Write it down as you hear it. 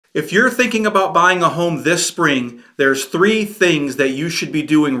If you're thinking about buying a home this spring, there's 3 things that you should be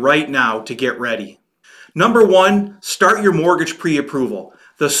doing right now to get ready. Number 1, start your mortgage pre-approval.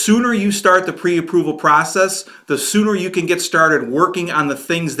 The sooner you start the pre-approval process, the sooner you can get started working on the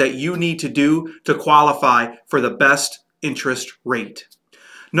things that you need to do to qualify for the best interest rate.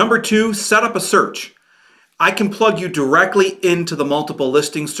 Number 2, set up a search. I can plug you directly into the multiple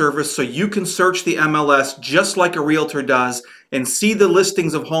listing service so you can search the MLS just like a realtor does and see the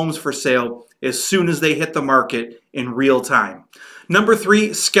listings of homes for sale as soon as they hit the market in real time. Number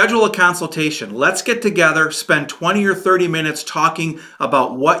 3, schedule a consultation. Let's get together, spend 20 or 30 minutes talking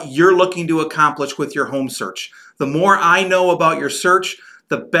about what you're looking to accomplish with your home search. The more I know about your search,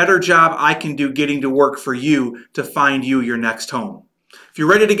 the better job I can do getting to work for you to find you your next home. If you're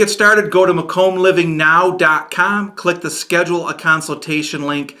ready to get started, go to MacomblLivingNow.com, click the schedule a consultation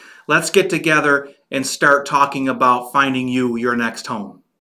link. Let's get together and start talking about finding you your next home.